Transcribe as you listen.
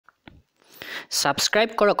Subscribe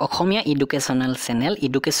কৰক অসমীয়া educational channel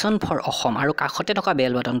education for Assam আৰু কাষতে থকা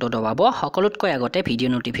বেল বাটনটো দবাব সকলোতকৈ আগতে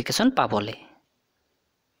ভিডিঅ' নটিফিকেশন পাবলৈ।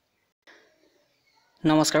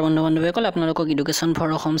 নমস্কাৰ বন্ধু বান্ধৱীসকল, আপোনালোকক এডুকেশন ফৰ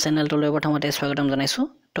অসম চেনেলটোলৈ প্ৰথমতে স্বাগতম জনাইছো।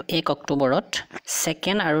 তো 1 অক্টোবৰত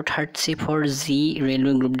সেকেন্ড আৰু third C4 G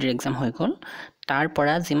railway group D exam হৈ গ'ল। তাৰ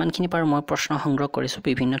পৰা যিমানখিনি পাৰ মই প্ৰশ্ন সংগ্ৰহ কৰিছো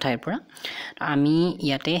বিভিন্ন ঠাইৰ পৰা, আমি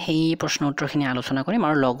ইয়াতে সেই প্ৰশ্ন উত্তৰখিনি আলোচনা কৰিম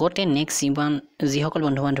আৰু লগতে নেক্সট যিসকল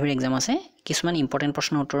বন্ধু বান্ধৱীৰ এক্সাম আছে কিছুমান ইম্পৰ্টেন্ট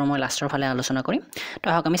প্ৰশ্ন উত্তৰ মই লাষ্টৰ ফালে আলোচনা কৰিম। তো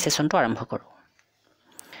আহক আমি সেশনটো আৰম্ভ কৰোঁ।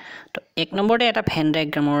 তো 1 নম্বৰতে এটা ভেন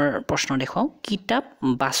ডায়াগ্ৰামৰ প্ৰশ্ন দেখুৱাও। কিতাপ,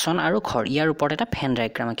 বাচন আৰু ঘৰ, ইয়াৰ ওপৰত এটা ভেন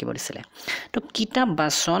ডায়াগ্ৰাম আঁকিব দিছিলে। তো কিতাপ,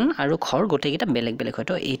 বাচন আৰু ঘৰ গোটেইকেইটা বেলেগ বেলেগ হয়,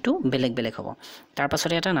 তো এইটো বেলেগ বেলেগ হ'ব। তাৰ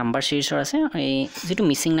পাছতে এটা নাম্বাৰ সিৰিজৰ আছে, এই যেটো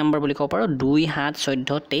মিসিং নাম্বাৰ বুলি ক'ব পাৰো 2 7 14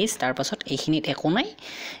 23। তাৰ পাছত এইখিনিত একো নাই,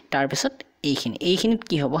 তাৰ পাছত এইখিনিত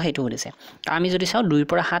কি হ'ব সেইটো সুধিছে। তো আমি যদি চাও 2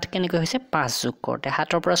 পৰা 7 কেনেকৈ হৈছে 5 যোগ কৰতে,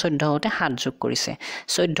 7 পৰা 14 হওঁতে 7 যোগ কৰিছে,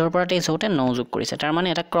 14 পৰা 23 হওঁতে 9 যোগ কৰিছে। তাৰ মানে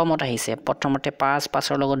এটা ক্ৰমত আহিছে, প্ৰথমতে 5,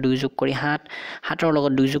 5ৰ লগত 2 যোগ কৰি 7, 7ৰ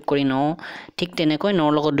লগত 2 যোগ কৰি 9, ঠিক তেনেকৈ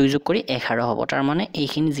 9ৰ লগত 2 যোগ কৰি 11 হ'ব। তাৰ মানে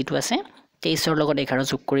এইখিনি যেটো আছে 23ৰ লগত 11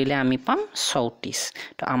 যোগ কৰিলে আমি পাম 34।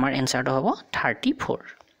 তো আমাৰ এনসাৰটো হ'ব 34।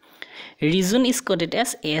 Region is coded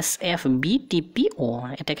as ASEB TPO.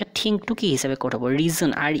 এটাকে থিংকটো কি হিচাপে কোড হ'ব?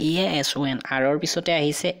 ৰিজন REASON, R ৰ পিছতে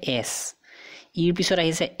আহিছে S, E ৰ পিছত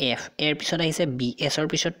আহিছে F, A ৰ পিছত আহিছে B, S ৰ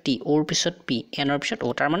পিছত T, O ৰ পিছত P, N ৰ পিছত O।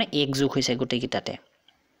 তাৰ মানে এক যোগ হৈছে গোটেই কিটাতে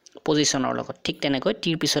পজিশনৰ লগত। ঠিক তেনেকৈ T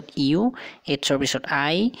ৰ পিছত U, H ৰ পিছত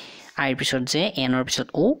I, I ৰ পিছত J, N ৰ পিছত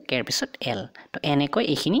O, K ৰ পিছত L। তো এনেকৈ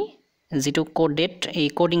এইখিনি যেটো কোডেড এই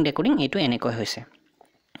কোডিং ডেকোডিং এইটো এনেকৈ হৈছে।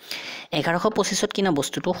 1125 কিনা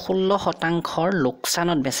বস্তুটো 16%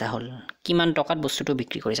 লোকসানত বেচা হল। কিমান টকাত বস্তুটো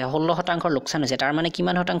বিক্ৰী কৰিছে? 16% লোকসান হৈছে। তাৰ মানে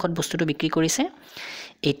কিমান শতাংশত বস্তুটো বিক্ৰী কৰিছে?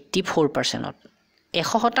 84%ত।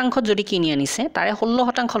 100% যদি কিনি আনিছে তাৰে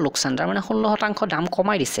 16% লোকসান, তাৰ মানে 16% দাম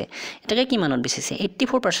কমাই দিছে। এটাকে কিমানত বেচিছে?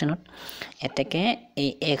 84%ত। এটাকে এই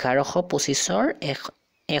 1125ৰ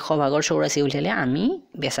 100 ভাগৰ 84 উলিয়ালে আমি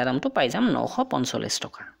বেচা দামটো পাই যাম 945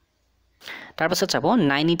 টকা। তাৰ পাছত চাব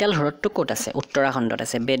নাইনিতাল হ্ৰদটো ক'ত আছে? উত্তৰাখণ্ডত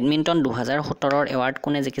আছে। বেডমিণ্টন 2017ৰ এৱাৰ্ড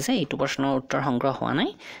কোনে জিকিছে? এইটো প্ৰশ্নৰ উত্তৰ সংগ্ৰহ হোৱা নাই,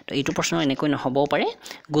 তো এইটো প্ৰশ্ন এনেকৈ নহবও পাৰে।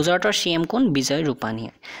 গুজৰাটৰ CM কোন? বিজয় ৰূপানী।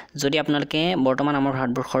 যদি আপোনালোকে বৰ্তমান আমাৰ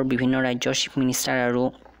ভাৰতবৰ্ষৰ বিভিন্ন ৰাজ্যৰ চিফ মিনিষ্টাৰ আৰু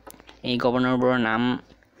এই গভৰ্ণৰবোৰৰ নাম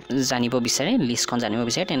জানিব বিচাৰে, লিষ্টখন জানিব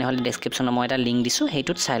বিচাৰে, তেনেহ'লে ডেসক্ৰিপশ্যনত মই এটা লিংক দিছোঁ,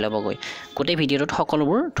 সেইটোত চাই ল'বগৈ। গোটেই ভিডিঅ'টোত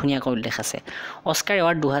সকলোবোৰ ধুনীয়াকৈ উল্লেখ আছে। অস্কাৰ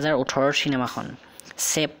এৱাৰ্ড 2018ৰ চিনেমাখন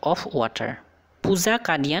শ্বেপ অফ ৱাটাৰ। পূজা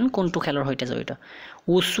কাদিয়ান কোনটো খেলৰ সৈতে জড়িত?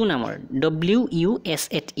 উছু নামৰ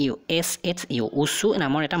WUSHU উছু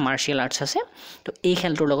নামৰ এটা মাৰ্শিয়েল আৰ্টছ আছে, তো এই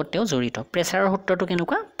খেলটোৰ লগত তেওঁ জড়িত। প্ৰেছাৰৰ সূত্ৰটো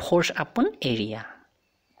কেনেকুৱা? ফ'ৰ্চ আপন এৰিয়া।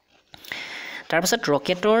 তাৰপাছত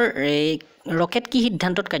ৰকেট কি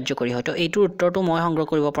সিদ্ধান্তত কাৰ্যকৰী হয়? তো এইটোৰ উত্তৰটো মই সংগ্ৰহ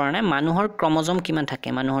কৰিব পৰা নাই। মানুহৰ ক্ৰমজম কিমান থাকে?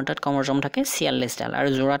 মানুহৰ তাত ক্ৰমজম থাকে 46 ডাল আৰু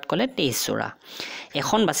জোৰাত ক'লে 23 জোৰা।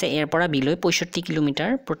 এখন বাছে এৰ পৰা বিলৈ 65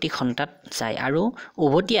 কিলোমিটাৰ প্ৰতি ঘণ্টাত যায় আৰু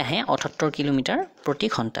উভতি আহে 78 কিলোমিটাৰ প্ৰতি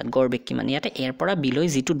ঘণ্টাত। গড় বেগ কিমান? ইয়াতে এৰ পৰা বিলৈ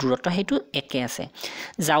যিটো দূৰত্ব সেইটো একে আছে।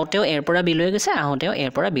 যাওঁতেও এৰ পৰা বিলৈ গৈছে, আহোঁতেও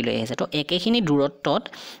এৰ পৰা বিলৈ আহিছে। তো একেখিনি দূৰত্বত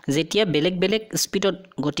যেতিয়া বেলেগ বেলেগ স্পীডত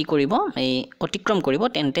গতি কৰিব, এই অতিক্ৰম কৰিব,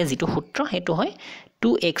 তেন্তে যিটো সূত্ৰ সেইটো হয়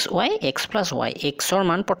 2xy x plus y। xৰ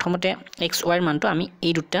মান প্ৰথমতে xy ৰ মানটো আমি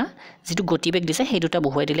এই দুটা যেটো গতিবেগ দিছে সেই দুটা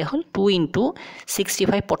বহুৱাই দিলে হ'ল 2 *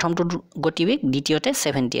 65 প্ৰথমটো গতিবেগ, দ্বিতীয়তে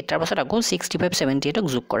 78, তাৰ পাছত আকৌ 65 78ক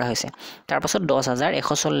যোগ কৰা হৈছে। তাৰ পাছত 10000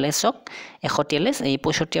 140ক 143, এই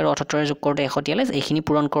 65 আৰু 78 যোগ কৰোতে 143, এইখিনি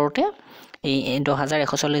পূৰণ কৰোতে এই 10000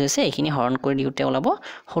 140 হৈছে, এইখিনি হৰণ কৰি দিওতে ওলাব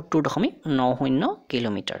 70.90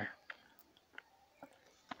 কিলোমিটাৰ।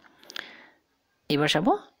 এবাৰ চাব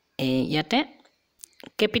ইয়াতে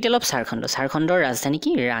কেপিটেল অফ ঝাৰখণ্ড। ঝাৰখণ্ডৰ ৰাজধানী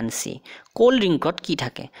কি? ৰাঞ্চি। কোল্ড ড্ৰিংকত কি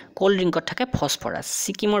থাকে? কোল্ড ড্ৰিংকত থাকে ফসফৰাছ।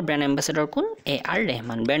 ছিকিমৰ ব্ৰেণ্ড এম্বেচেডৰ কোন? AR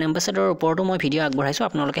ৰেহমান। ব্ৰেণ্ড এম্বেচেডৰৰ ওপৰতো মই ভিডিঅ' আগবঢ়াইছোঁ,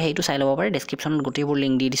 আপোনালোকে সেইটো চাই ল'ব পাৰে, ডেছক্ৰিপশ্যনত গোটেইবোৰ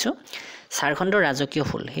লিংক দি দিছোঁ। ঝাৰখণ্ডৰ ৰাজকীয়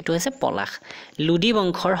ফুল সেইটো হৈছে পলাশ। লুডি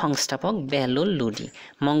বংশৰ সংস্থাপক বেহলুল লুডি।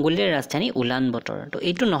 মংগোলিয়াৰ ৰাজধানী উলান বতৰ। তো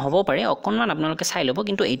এইটো নহ'ব পাৰে, অকণমান আপোনালোকে চাই ল'ব,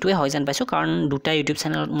 কিন্তু এইটোৱে হয় যেন পাইছোঁ কাৰণ দুটা ইউটিউব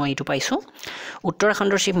চেনেলত মই এইটো পাইছোঁ।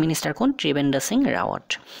 উত্তৰাখণ্ডৰ চিফ মিনিষ্টাৰ কোন? ত্ৰিবেন্দ্ৰ সিং ৰাৱত।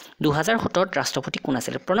 2017ত ৰাষ্ট্ৰপতি কোন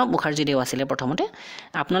আছিল? প্ৰণৱ মুখাৰ্জীদেও আছিলে প্ৰথমতে।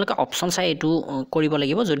 আপোনালোকে অপশ্যন চাই এইটো কৰিব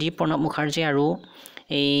লাগিব। যদি প্ৰণৱ মুখাৰ্জী আৰু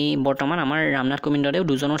এই বৰ্তমান আমাৰ ৰামনাথ কোবিন্দদেও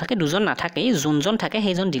দুজনো থাকে, দুজন নাথাকেই, যোনজন থাকে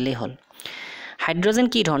সেইজন দিলেই হ'ল। হাইড্ৰজেন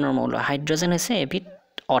কি ধৰণৰ মৌল? হাইড্ৰজেন হৈছে এবিধ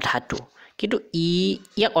অধাতু, কিন্তু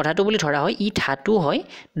ইয়াক অধাতু বুলি ধৰা হয়, ই ধাতু হয়,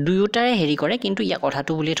 দুয়োটাৰে হেৰি কৰে, কিন্তু ইয়াক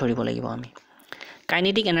অধাতু বুলিয়ে ধৰিব লাগিব আমি।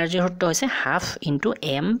 কাইনেটিক এনাৰ্জিৰ সূত্ৰ হৈছে হাফ ইনটু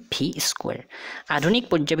mv স্কোয়াৰ আধুনিক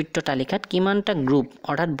পৰ্যাবৃত্ত তালিকাত কিমানটা গ্ৰুপ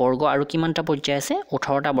অৰ্থাৎ বৰ্গ আৰু কিমানটা পৰ্যায় আছে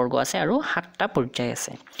 18টা বৰ্গ আছে আৰু 7টা পৰ্যায়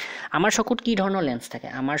আছে আমাৰ চকুত কি ধৰণৰ লেন্স থাকে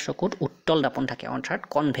আমাৰ চকুত উত্তল দাপন থাকে অৰ্থাৎ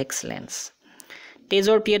কনভেক্স লেন্স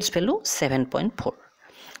তেজৰ pH ভ্যালু 7.4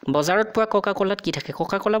 বজাৰত পোৱা কোকা কোলাত কি থাকে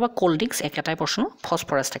কোকা কোলা বা কোল্ড ড্ৰিংকস একেটাই প্ৰশ্ন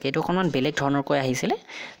ফসফৰাস থাকে এটো অকমান বেলেগ ধৰণৰ কৈ আহিছিলে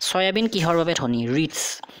সয়াবিন কিহৰ বাবে ধনী ৰিচ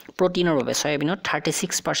প্ৰটিনৰ বাবে সয়াবিনত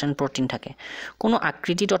 36% প্ৰটিন থাকে কোনো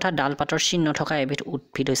আকৃতি তথা ডাল পাতৰ চিহ্ন থকা এবিধ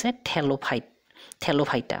উদ্ভিদ হৈছে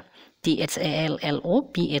থেলোফাইটা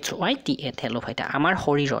THALLOPHYTA থেলোফাইটা আমাৰ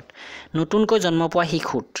শৰীৰত নতুনকৈ জন্ম পোৱা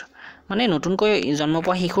শিশুত মানে নতুনকৈ জন্ম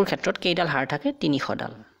পোৱা শিশুৰ ক্ষেত্ৰত কেইডাল হাড় থাকে 300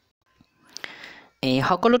 ডাল এই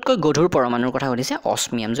সকলোতকৈ গধুৰ পৰমাণুৰ কথা কৈছে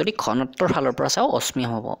অস্মিয়াম যদি ঘনত্বৰ ফালৰ পৰা চাও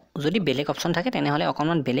অস্মিয়াম হ'ব যদি বেলেগ অপচন থাকে তেনেহলে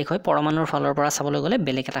অকমান বেলেগ হয় পৰমাণুৰ ফালৰ পৰা চাবলৈ গলে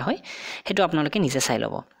বেলেগ এটা হয় হেতু আপোনালোকে নিজে চাই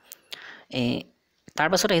লব তাৰ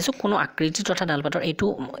পাছত আহিছো কোনো আকৃতি তথা ডালপাতৰ এটো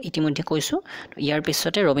ইতিমধ্যে কৈছো ইয়াৰ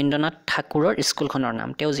পিছতে ৰবীন্দ্ৰনাথ ঠাকুৰৰ স্কুলখনৰ নাম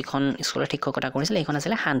তেওঁ যিখন স্কুলৰ শিক্ষকতা কৰিছিল এইখন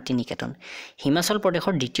আছিল শান্তি নিকেতন হিমাচল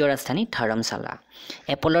প্ৰদেশৰ দ্বিতীয় ৰাজধানী ধৰমশালা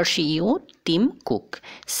এপলৰ CEO টিম কুক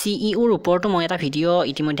CEO ৰ ওপৰতো মই এটা ভিডিও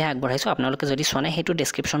ইতিমধ্যে আগবঢ়াইছো আপোনালোকে যদি চোৱা নাই হেতু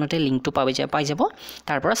ডেসক্ৰিপচনতে লিংকটো পাই যাব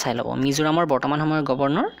তাৰ পৰা চাই লব মিজোৰামৰ বৰ্তমান সময়ৰ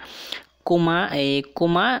গভৰ্ণৰ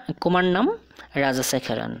কুমাৰ নাম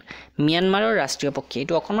ৰাজশেখৰন মিয়ানমাৰৰ ৰাষ্ট্ৰীয় পক্ষী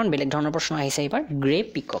এটো অকমান বেলেগ ধৰণৰ প্ৰশ্ন আহিছে এবাৰ গ্ৰে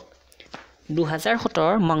পিকক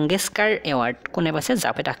 2017 মংগেশকাৰ এৱাৰ্ড কোনে পাইছে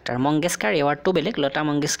জাভেদ আখতাৰ মংগেশকাৰ এৱাৰ্ডটো বেলেগ লতা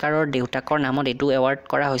মংগেশকাৰৰ দেউতাকৰ নামত এটো এৱাৰ্ড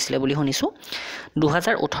কৰা হৈছিল বুলি শুনিছো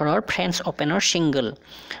 2018 ফ্ৰেঞ্চ ওপেনৰ সিঙ্গল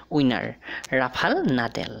উইনাৰ ৰাফাল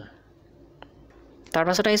নাডেল তাৰ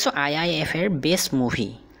পাছত আহিছো IIF এৰ বেষ্ট মুভি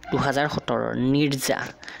 2017 নিৰ্জা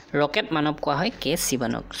ৰকেট মানৱ কোৱা হয় কে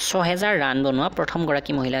শিৱনক 6000 ৰান বনোৱা প্ৰথম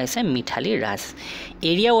গৰাকী মহিলা হৈছে মিথালী ৰাজ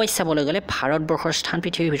এৰিয়া ওয়াইজ চাবলৈ গলে ভাৰতবৰ্ষৰ স্থান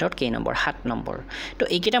পৃথিৱীৰ ভিতৰত কেই নম্বৰ 7 নম্বৰ তো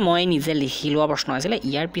এইকেইটা মই নিজে লিখি লোৱা প্ৰশ্ন আছিল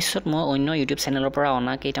ইয়াৰ পিছত মই অন্য ইউটিউব চেনেলৰ পৰা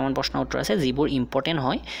অনা কেইটামান প্ৰশ্ন উত্তৰ আছে যিবোৰ ইম্পৰ্টেন্ট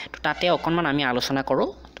হয় তো তাতে অকনমান আমি আলোচনা কৰো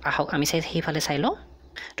আহক আমি সেইফালে চাই লওঁ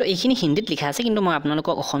তো এইখিনি হিন্দীত লিখা আছে কিন্তু মই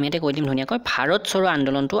আপোনালোকক অসমীয়াতে কৈ দিম ধুনিয়াকৈ ভাৰত চৰো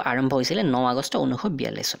আন্দোলনটো আৰম্ভ হৈছিল 9 আগষ্ট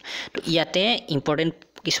 1942 তো ইয়াতে ইম্পৰ্টেন্ট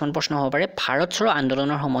কিছুমান প্ৰশ্ন হ'ব পাৰে ভাৰত চৰো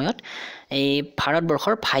আন্দোলনৰ সময়ত এই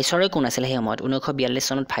ভাৰতবৰ্ষৰ ভাইসৰয় কোন আছিল সেই সময়ত 1942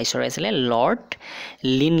 চনত ভাইসৰয় আছিল লৰ্ড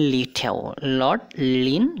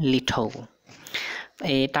লিন লিথৌ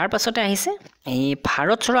এই তাৰ পাছতে আহিছে এই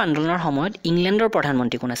ভাৰত চৰো আন্দোলনৰ সময়ত ইংলেণ্ডৰ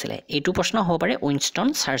প্ৰধানমন্ত্ৰী কোন আছিল এইটো প্ৰশ্ন হ'ব পাৰে উইনষ্টন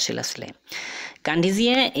চাৰ্চিল আছিল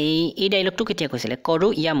গান্ধীজীয়ে এই ডায়লগটো কেতিয়া কৈছিল কৰো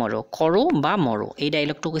ইয়া মৰো কৰো বা মৰো এই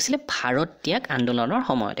ডায়লগটো কৈছিল ভাৰত ত্যাগ আন্দোলনৰ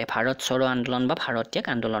সময়তে ভাৰত চৰো আন্দোলন বা ভাৰত ত্যাগ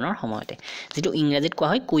আন্দোলনৰ সময়তে যেটো ইংৰাজীত কোৱা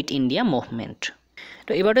হয় কুইট ইণ্ডিয়া মুভমেন্ট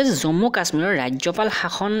তো এবাৰতে জম্মু কাশ্মীৰৰ ৰাজ্যপাল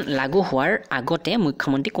শাসন লাগু হোৱাৰ আগতে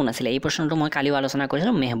মুখ্যমন্ত্ৰী কোন আছিল এই প্ৰশ্নটো মই কালিও আলোচনা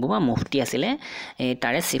কৰিছিলো মেহবুবা মুফতি আছিল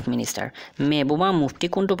তাৰে চিফ মিনিষ্টাৰ মেহবুবা মুফতি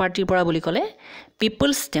কোনটো পাৰ্টিৰ পৰা বুলি ক'লে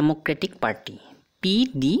people's democratic party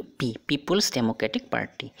PDP people's democratic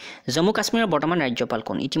party Jammu কাশ্মীৰৰ বৰ্তমান ৰাজ্যপাল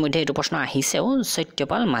কোন ইতিমধ্যে এইটো প্ৰশ্ন আহিছেও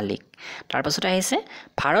সত্যপাল মালিক তাৰ পাছত আহিছে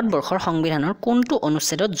ভাৰতবৰ্ষৰ সংবিধানৰ কোনটো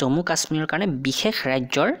অনুচ্ছেদত জম্মু কাশ্মীৰৰ কাৰণে বিশেষ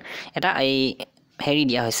ৰাজ্যৰ এটা হেৰি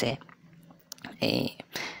দিয়া হৈছে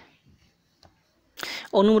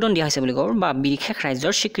অনুমোদন দিয়া হৈছে বুলি কওঁ বা বিশেষ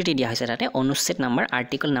ৰাজ্যৰ স্বীকৃতি দিয়া হৈছে তাতে অনুচ্ছেদ নম্বৰ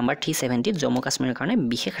আৰ্টিকল নম্বৰ 370 জম্মু কাশ্মীৰৰ কাৰণে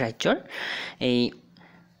বিশেষ ৰাজ্যৰ এই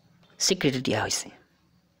স্বীকৃতি দিয়া হৈছে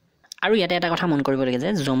আৰু ইয়াতে এটা কথা মন কৰিব লাগে যে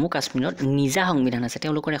জম্মু কাশ্মীৰত নিজা সংবিধান আছে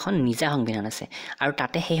তেওঁলোকৰ এখন নিজা সংবিধান আছে আৰু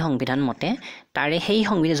তাতে সেই সংবিধান মতে তাৰে সেই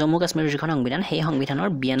সংবিধান জম্মু কাশ্মীৰৰ যিখন সংবিধান সেই সংবিধানৰ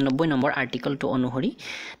 92 নম্বৰ আৰ্টিকলটো অনুসৰি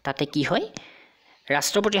তাতে কি হয়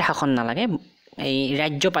ৰাষ্ট্ৰপতিৰ শাসন নালাগে এই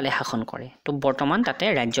ৰাজ্যপালে শাসন কৰে তো বৰ্তমান তাতে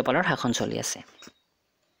ৰাজ্যপালৰ শাসন চলি আছে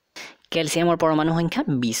ক্যালসিয়ামৰ পৰমাণু সংখ্যা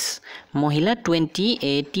 20 মহিলা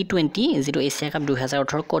T20 যেটো এছিয়া কাপ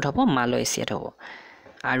 2018 কোড হ'ব মালয়েছিয়াত হ'ব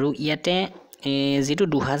আৰু ইয়াতে যেটো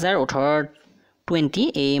 2018-20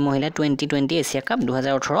 এই মহিলা 2020 এছিয়া কাপ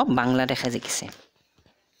 2018 বাংলাদেশে জিকিছে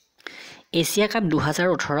এছিয়া কাপ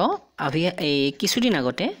 2018 কিছুদিন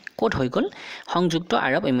আগতে কোড হৈ গল সংযুক্ত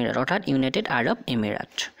আৰব এমিৰাত অৰ্থাৎ ইউনাইটেড আৰব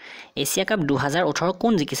এমিৰাত এছিয়া কাপ 2018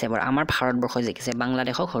 কোন জিকিছে এবাৰ আমাৰ ভাৰতবৰ্ষ জিকিছে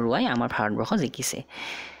বাংলাদেশক হৰুৱাই আমাৰ ভাৰতবৰ্ষ জিকিছে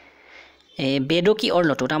বেদো কি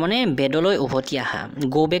অৰ্লটো তাৰ মানে বেদলৈ উভতি আহা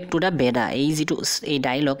গো বেক টু দা বেদা এই যেটো এই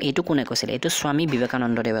ডায়লগ এইটো কোনে কৈছিল এইটো স্বামী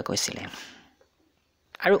বিবেকানন্দ দেৱে কৈছিল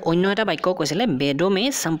আৰু অন্য এটা বাক্য কৈছিল বেদমে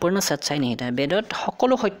সম্পূৰ্ণ সচ্চাই নিহিত বেদত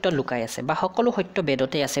সকলো সত্য লুকাই আছে বা সকলো সত্য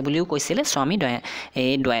বেদতে আছে বুলিও কৈছিল স্বামী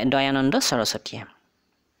দয়ানন্দ সৰস্বতীয়ে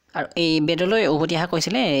আৰু এই বেদলৈ উভতি আহা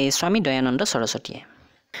কৈছিল স্বামী দয়ানন্দ সৰস্বতীয়ে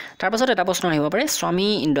তাৰ পাছত এটা প্ৰশ্ন আহিব পাৰে স্বামী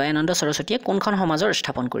দয়ানন্দ সৰস্বতীয়ে কোনখন সমাজৰ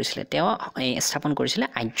স্থাপন কৰিছিলে তেওঁ স্থাপন কৰিছিলে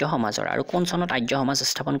আৰ্য সমাজৰ আৰু কোন চনত আৰ্য সমাজ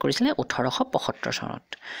স্থাপন কৰিছিলে 1875 চনত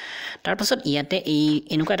তাৰ পাছত ইয়াতে এই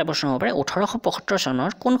এনেকুৱা এটা প্ৰশ্ন হ'ব পাৰে 1875 চনৰ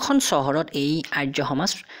কোনখন চহৰত এই আৰ্য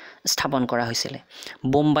সমাজ স্থাপন কৰা হৈছিলে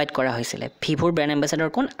বোম্বাইত কৰা হৈছিলে ফিফুৰ ব্ৰেণ্ড এম্বেছাডৰ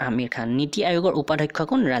কোন আমিৰ খান নীতি আয়োগৰ উপাধ্যক্ষ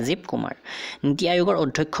কোন ৰাজীৱ কুমাৰ নীতি আয়োগৰ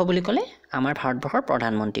অধ্যক্ষ বুলি ক'লে আমাৰ ভাৰতবৰ্ষৰ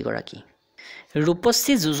প্ৰধানমন্ত্ৰী গৰাকী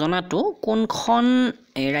ৰূপশ্ৰী যোজনাটো কোনখন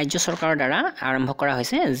ৰাজ্য চৰকাৰৰ দ্বাৰা আৰম্ভ কৰা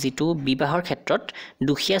হৈছে যেটো বিবাহৰ ক্ষেত্ৰত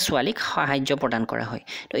দুখীয়া ছোৱালীক সাহায্য প্ৰদান কৰা হয়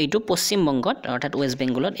তো এইটো পশ্চিম বংগত অৰ্থাৎ ওয়েষ্ট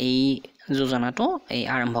বেংগলত এই যোজনাটো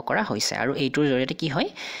আৰম্ভ কৰা হৈছে আৰু এইটোৰ জৰিয়তে কি হয়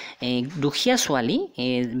দুখীয়া ছোৱালী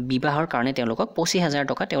বিবাহৰ কাৰণে তেওঁলোকক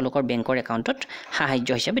 25000 টকা তেওঁলোকৰ বেংকৰ একাউণ্টত সাহায্য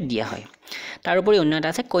হিচাপে দিয়া হয় তাৰোপৰি অন্য এটা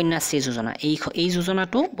আছে কন্যাশ্ৰী যোজনা এই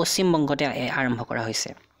যোজনাটো পশ্চিম বংগতে আৰম্ভ কৰা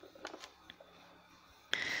হৈছে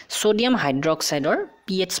সোডিয়াম হাইড্ৰক্সাইডৰ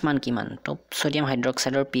pH মান কিমান তো সোডিয়াম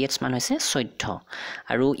হাইড্ৰক্সাইডৰ pH মান হৈছে 14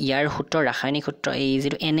 আৰু ইয়াৰ সূত্ৰ ৰাসায়নিক সূত্ৰ এই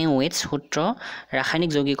যেটো NaOH সূত্ৰ ৰাসায়নিক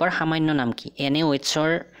যৌগিকৰ সামান্য নাম কি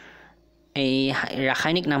NaOHৰ এই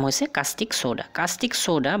ৰাসায়নিক নাম হৈছে কাষ্টিক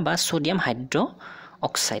সোডা বা সোডিয়াম হাইড্ৰ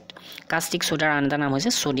অক্সাইড কাষ্টিক সোডাৰ আন এটা নাম হৈছে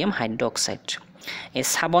সোডিয়াম হাইড্ৰ অক্সাইড এই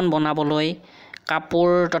সাবন বনাবলৈ কাপোৰ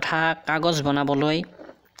তথা কাগজ বনাবলৈ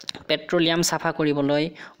পেট্ৰলিয়াম সাফা কৰিবলৈ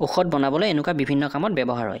ঔষধ বনাবলৈ এনেকুৱা বিভিন্ন কামত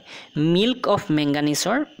ব্যৱহাৰ হয় milk of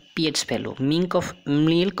মেংগানিছৰ pH value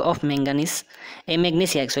milk of মেংগানিছ এই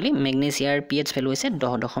মেগনেছিয়া একচুয়ালি মেগনেছিয়াৰ pH ভ্যালু হৈছে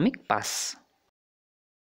 10.5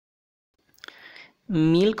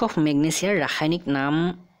 মিল্ক অফ মেগনেছিয়াৰ ৰাসায়নিক নাম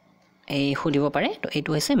এই খুদিব পাৰে তো এইটো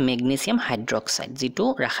হৈছে মেগনেছিয়াম হাইড্ৰক্সাইড যেটো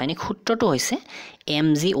ৰাসায়নিক সূত্ৰটো হৈছে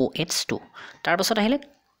MgOH2 তাৰ পাছত আহিলে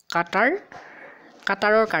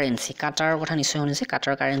কাটাৰৰ কাৰেন্সি কাটাৰৰ কথা নিশ্চয় শুনিছে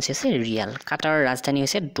কাটাৰৰ কাৰেন্সি আছে ৰিয়াল কাটাৰৰ ৰাজধানী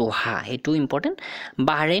হৈছে দোহা এটো ইম্পৰ্টেন্ট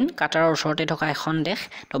বাহৰেইন কাটাৰৰ ওচৰতে থকা এখন দেশ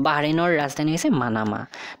তো বাহৰেইনৰ ৰাজধানী হৈছে মানামা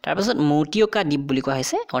তাৰ পাছত মৌটিয়কা দ্বীপ বুলি কোৱা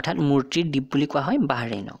হৈছে অৰ্থাৎ মূৰ্তিৰ দ্বীপ বুলি কোৱা হয়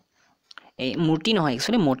বাহৰেইনক এই মূৰ্তি নহয়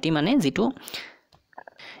একচুয়ালি মূৰ্তি মানে যেটো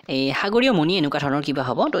এই সাগৰীয় মণি এনেকুৱা ধৰণৰ কিবা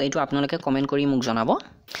হ'ব তো এইটো আপোনালোকে কমেন্ট কৰি মোক জনাব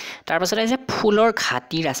তাৰ পাছত আছে ফুলৰ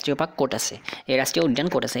ঘাটি ৰাষ্ট্ৰীয় পাৰ্ক ক'ত আছে এই ৰাষ্ট্ৰীয় উদ্যান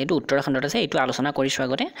ক'ত আছে এইটো উত্তৰাখণ্ডত আছে এইটো আলোচনা কৰিছো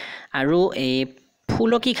আগতে আৰু এই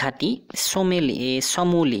ফুলকি ঘাটি সমুলি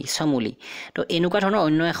তো এনেকুৱা ধৰণৰ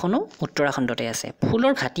অন্য এখনো উত্তৰাখণ্ডতে আছে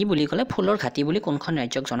ফুলৰ ঘাটি বুলি ক'লে ফুলৰ ঘাটি বুলি কোনখন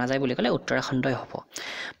ৰাজ্যক জনা যায় বুলি ক'লে উত্তৰাখণ্ডই হ'ব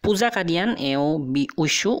পূজা কাদিয়ান এও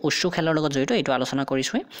উচ্চু খেলৰ লগত জড়িত এইটো আলোচনা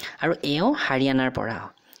কৰিছো আৰু এও হাৰিয়ানাৰ পৰা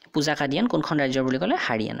পূজা কাদিয়ান কোনখন ৰাজ্যৰ বুলি ক'লে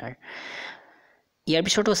হাৰিয়ানাৰ ইয়াৰ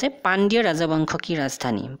পিছতো আছে পাণ্ড্য ৰাজবংশ কি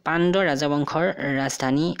ৰাজধানী পাণ্ড্য ৰাজবংশৰ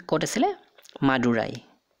ৰাজধানী ক'ত আছিল মাদুৰাই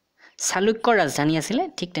চালুক্যৰ ৰাজধানী আছিল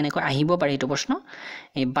ঠিক তেনেকৈ আহিব পাৰে এইটো প্ৰশ্ন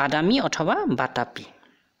এই বাদামী অথবা বাতাপি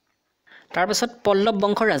তাৰ পাছত পল্লৱ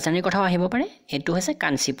বংশৰ ৰাজধানীৰ কথাও আহিব পাৰে এটো হৈছে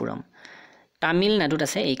কাঞ্চীপুৰম তামিলনাডুত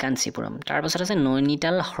আছে এই কাঞ্চীপুৰম তাৰ পাছত আছে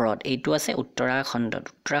নৈনিতাল হ্ৰদ এইটো আছে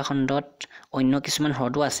উত্তৰাখণ্ডত অন্য কিছুমান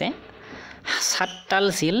হ্ৰদো আছে সাততাল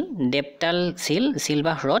ঝিল দেৱতাল ঝিল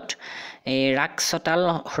বা হ্ৰদ এই ৰাকছতাল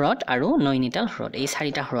হ্ৰদ আৰু নৈনিতাল হ্ৰদ এই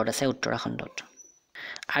চাৰিটা হ্ৰদ আছে উত্তৰাখণ্ডত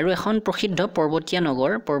আৰু এখন প্ৰসিদ্ধ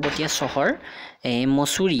পৰ্বতীয়া চহৰ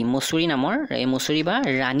মছুৰী নামৰ মছুৰী বা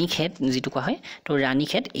ৰাণীখেত যেটো কোৱা হয় তো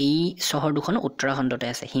ৰাণীখেত এই চহৰ দুখন উত্তৰাখণ্ডতে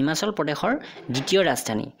আছে হিমাচল প্ৰদেশৰ দ্বিতীয়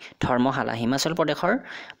ৰাজধানী ধৰ্মশালা হিমাচল প্ৰদেশৰ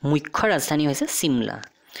মুখ্য ৰাজধানী হৈছে চিমলা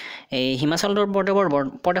এই হিমাচল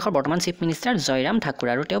প্ৰদেশৰ বৰ্তমান চিফ মিনিষ্টাৰ জয়ৰাম ঠাকুৰ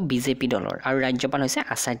আৰু তেওঁ বিজেপি দলৰ আৰু ৰাজ্যপাল হৈছে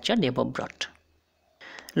আচাৰ্য দেৱব্ৰত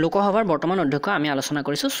লোকসভাৰ বৰ্তমান অধ্যক্ষ আমি আলোচনা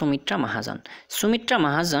কৰিছো সুমিত্ৰা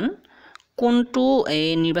মহাজন কোনটো এই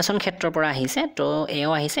নিৰ্বাচন ক্ষেত্ৰৰ পৰা আহিছে তো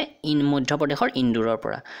এও আহিছে মধ্যপ্ৰদেশৰ ইন্দোৰৰ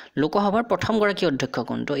পৰা লোকসভাৰ প্ৰথম গৰাকী অধ্যক্ষ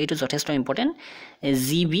কোন তো এইটো যথেষ্ট ইম্পৰ্টেন্ট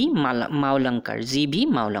জিবি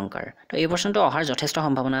মাউলঙ্কাৰ তো এই প্ৰশ্নটো অহাৰ যথেষ্ট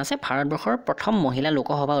সম্ভাৱনা আছে ভাৰতবৰ্ষৰ প্ৰথম মহিলা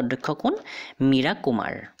লোকসভা অধ্যক্ষ কোন মীৰা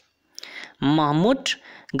কুমাৰ মাহমুদ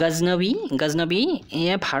গজনবী এ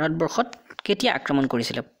ভাৰতবৰ্ষত কেতিয়া আক্ৰমণ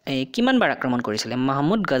কৰিছিল কিমান বাৰ আক্ৰমণ কৰিছিল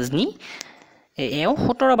মাহমুদ গজনী এও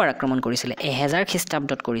 17 বাৰ আক্ৰমণ কৰিছিল 1000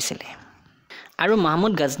 খ্ৰীষ্টাব্দত কৰিছিল আৰু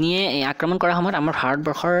মাহমুদ গজনীয়ে আক্ৰমণ কৰাৰ সময়ত আমাৰ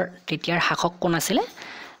ভাৰতবৰ্ষৰ তেতিয়াৰ শাসক কোন আছিল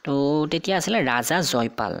তো তেতিয়া আছিল ৰাজা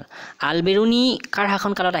জয়পাল আলবেৰুনি কাৰ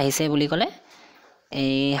শাসন কালত আহিছে বুলি ক'লে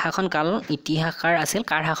এই শাসন কাল ইতিহাসকাৰ আছিল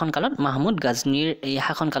কাৰ শাসন কালত মাহমুদ গজনীৰ এই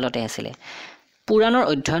শাসন কালতে আছিল পুৰাণৰ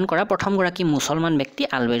অধ্যয়ন কৰা প্ৰথম গৰাকী মুছলমান ব্যক্তি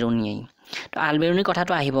আলবেৰুনিয়ে তো আলবেৰুনিৰ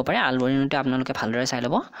কথাটো আহিব পাৰে আলবেৰুনিটো আপোনালোকে ভালদৰে চাই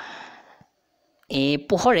ল'ব এই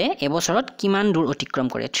পোহৰে এবছৰত কিমান দূৰ অতিক্ৰম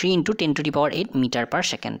কৰে 3 * 10⁸ মিটাৰ পাৰ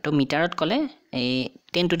সেকেন্ড তো মিটাৰত ক'লে এই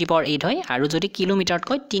 10⁸ হয় আৰু যদি কিলোমিটাৰত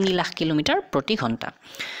কয় 3 লাখ কিলোমিটাৰ প্ৰতি ঘণ্টা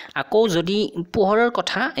আকৌ যদি পোহৰৰ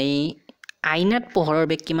কথা এই আইনাত পোহৰৰ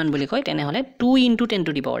বেগ কিমান বুলি কয় তেনেহলে 2 *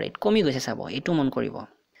 10⁸ কমি গৈছে চাব এটো মন কৰিব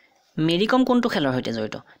মেৰী কম কোনটো খেলৰ সৈতে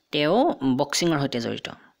জড়িত তেও বক্সিংৰ সৈতে জড়িত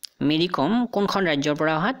মেৰী কম কোনখন ৰাজ্যৰ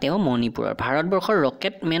পৰা অহা তেও মণিপুৰৰ ভাৰতবৰ্ষৰ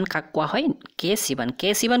ৰকেট মেন কাক কোৱা হয় কে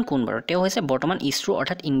শিৱান কোন বাৰু তেও হৈছে বৰ্তমান ইছৰো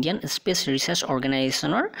অৰ্থাৎ ইণ্ডিয়ান স্পেচ ৰিচাৰ্চ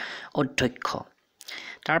অৰ্গেনাইজেশ্যনৰ অধ্যক্ষ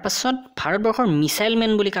তাৰ পাছত ভাৰতবৰ্ষৰ মিসাইল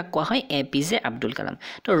মেন বুলি কাক কোৱা হয় APJ আব্দুল কালাম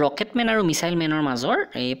তো ৰকেট মেন আৰু মিসাইল মেনৰ মাজৰ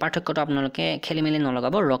এই পাৰ্থক্যটো আপোনালোকে খেলিমেলি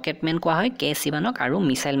নলগাব ৰকেট মেন কোৱা হয় কে শিৱানক আৰু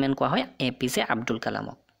মিসাইল মেন কোৱা হয় APJ আব্দুল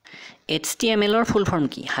কালামক HTML ৰ ফুল ফৰ্ম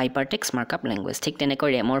কি হাইপাৰটেক্সট মাৰ্কআপ ল্যাঙ্গুৱেজ ঠিক তেনেকৈ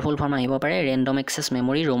ৰেমৰ ফুল ফৰ্ম আহিব পাৰে ৰেন্ডম এক্সেছ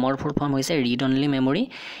মেমৰি ৰোমৰ ফুল ফৰ্ম হৈছে ৰিড অনলি মেমৰি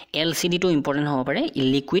LCD টো ইম্পৰ্টেন্ট হ'ব পাৰে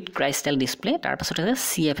লিকুইড ক্ৰাইষ্টেল ডিসপ্লে তাৰ পাছত আছে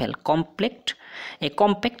CFL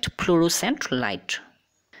কম্পেক্ট ফ্লুৰোসেন্ট লাইট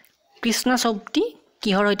কৃষ্ণা চৌপতি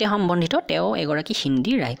কিহৰ সৈতে সম্বন্ধিত তেও এগৰাকী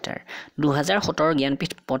হিন্দী ৰাইটাৰ 2017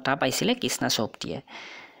 জ্ঞানপীঠ বঁটা পাইছিলে কৃষ্ণা চৌপতিয়ে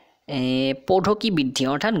পৌধকি বৃদ্ধি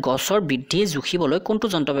অৰ্থাৎ গছৰ বৃদ্ধি জুখিবলৈ কোনটো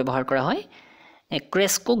যন্ত্ৰ ব্যৱহাৰ কৰা হয়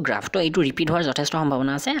ক্ৰেস্কোগ্ৰাফ তো এইটো ৰিপিট হোৱাৰ যথেষ্ট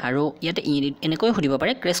সম্ভাৱনা আছে আৰু ইয়াতে এনেকৈ সুধিব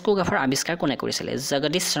পাৰে ক্ৰেস্কোগ্ৰাফৰ আৱিষ্কাৰ কোনে কৰিছিলে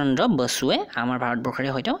জগদীশ চন্দ্ৰ বসুৱে আমাৰ ভাৰতবৰ্ষৰে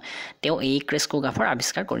হয়তো তেও এই ক্ৰেস্কোগ্ৰাফৰ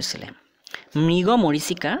আৱিষ্কাৰ কৰিছিলে মৃগ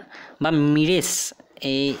মৰিচিকা বা মিৰেছ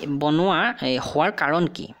এই বনোৱা হোৱাৰ কাৰণ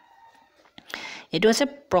কি এটো আছে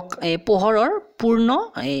পোহৰৰ পূৰ্ণ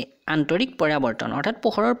আন্তৰিক পৰাৱৰ্তন অৰ্থাৎ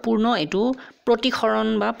পোহৰৰ পূৰ্ণ এটো প্ৰতিখৰণ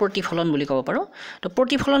বা প্ৰতিফলন বুলি ক'ব পাৰো তো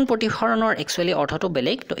প্ৰতিফলনৰ একচুয়ালি অৰ্থটো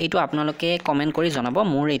বেলেগ তো এইটো আপোনালোকে কমেন্ট কৰি জনাব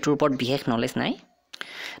মোৰ এইটোৰ ওপৰত বিশেষ নলেজ নাই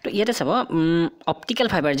তো ইয়াতে চাব অপটিক্যাল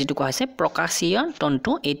ফাইবাৰ যেটো কোৱা হৈছে প্ৰকাশীয়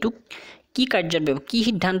তন্তু এইটো কি কাৰ্যত কি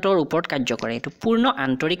সিদ্ধান্তৰ ওপৰত কাৰ্য কৰে এইটো পূৰ্ণ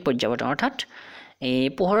আন্তৰিক পৰ্যাৱৰ্তন অৰ্থাৎ এই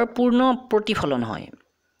পোহৰৰ পূৰ্ণ প্ৰতিফলন হয়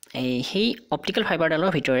এই অপটিক্যাল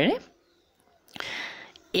ফাইবাৰডালৰ ভিতৰেৰে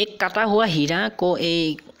এক কাটা হোৱা হীৰা কো এই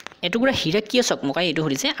এটুকুৰা হীৰা কিয় চকমকাই এটো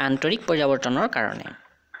হৈছে আন্তৰিক পৰ্যাৱৰ্তনৰ কাৰণে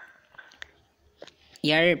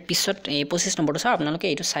ইয়াৰ পিছত 25 নম্বৰটো চাও আপোনালোকে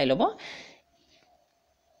এটো চাই লব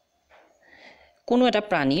কোনো এটা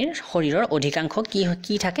প্ৰাণীৰ শৰীৰৰ অধিকাংশ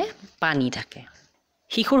কি থাকে পানী থাকে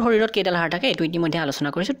শিশুৰ শৰীৰত কেইডাল হাড় থাকে এটো ইতিমধ্যে আলোচনা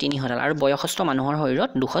কৰিছো 3 ডাল আৰু বয়সস্থ মানুহৰ শৰীৰত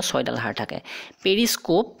 206 ডাল হাড় থাকে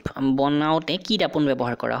পেৰিস্কোপ বনাওতে কি দাপন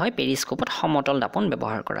ব্যৱহাৰ কৰা হয় পেৰিস্কোপত সমতল দাপন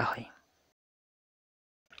ব্যৱহাৰ কৰা হয়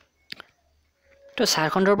তো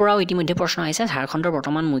ঝাৰখণ্ডৰ পৰাও ইতিমধ্যে প্ৰশ্ন আহিছে ঝাৰখণ্ডৰ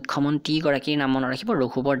বৰ্তমান মুখ্যমন্ত্ৰী গৰাকীৰ নাম মনত ৰাখিব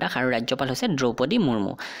ৰঘুবৰ দাস আৰু ৰাজ্যপাল হৈছে দ্ৰৌপদী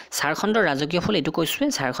মুৰ্মু ঝাৰখণ্ডৰ ৰাজকীয় ফুল এটো কৈছোৱে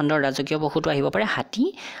ঝাৰখণ্ডৰ ৰাজকীয় পশুটো আহিব পাৰে হাতী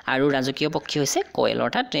আৰু ৰাজকীয় পক্ষী হৈছে কোয়েল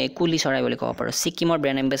অৰ্থাৎ কুলি চৰাই বুলি ক'ব পাৰো সিকিমৰ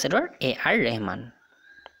ব্ৰেণ্ড এম্বেছাডৰ AR ৰেহমান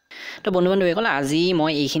তো বন্ধু-বান্ধৱীসকল আজি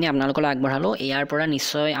মই এইখিনি আপোনালোকলৈ আগবঢ়ালো ইয়াৰ পৰা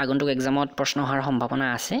নিশ্চয় আগন্তুক এক্সামত প্ৰশ্ন হোৱাৰ সম্ভাৱনা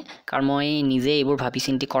আছে কাৰণ মই নিজে এইবোৰ ভাবি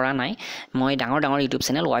চিন্তি কৰা নাই মই ডাঙৰ YouTube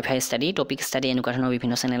channel wifi study topic study এনেকুৱা ধৰণৰ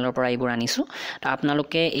বিভিন্ন চেনেলৰ পৰা এইবোৰ আনিছো তো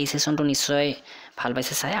আপোনালোকে এই সেশনটো নিশ্চয় ভাল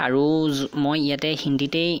পাইছে চাই আৰু মই ইয়াতে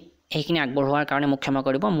হিন্দীতে এইখিনি আগবঢ়োৱাৰ কাৰণে মোক ক্ষমা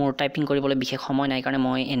কৰিব মোৰ টাইপিং কৰিবলৈ বিশেষ সময় নাই কাৰণে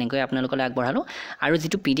মই এনেকৈ আপোনালোকলৈ আগবঢ়ালো আৰু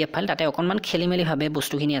যেটো PDF ফাইল তাতে অকনমান খেলিমেলি ভাবে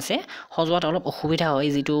বস্তুখিনি আছে সজোৱাত অলপ অসুবিধা হয়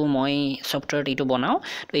যেটো মই সফটওয়্যাৰত এইটো বনাও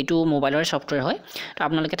তো এইটো মোবাইলৰ সফটওয়্যাৰ হয় তো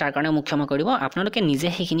আপোনালোকে তাৰ কাৰণে মোক ক্ষমা কৰিব আপোনালোকে নিজে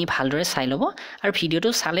সেইখিনি ভালদৰে চাই ল'ব আৰু ভিডিওটো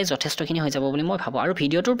চালে যথেষ্টখিনি হৈ যাব বুলি মই ভাবো আৰু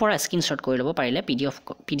ভিডিওটোৰ পৰা স্ক্ৰিনশ্বট কৰি ল'ব পাৰিলে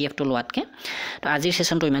PDF টো লোৱাতকে তো আজিৰ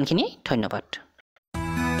সেশনটো ইমানখিনি ধন্যবাদ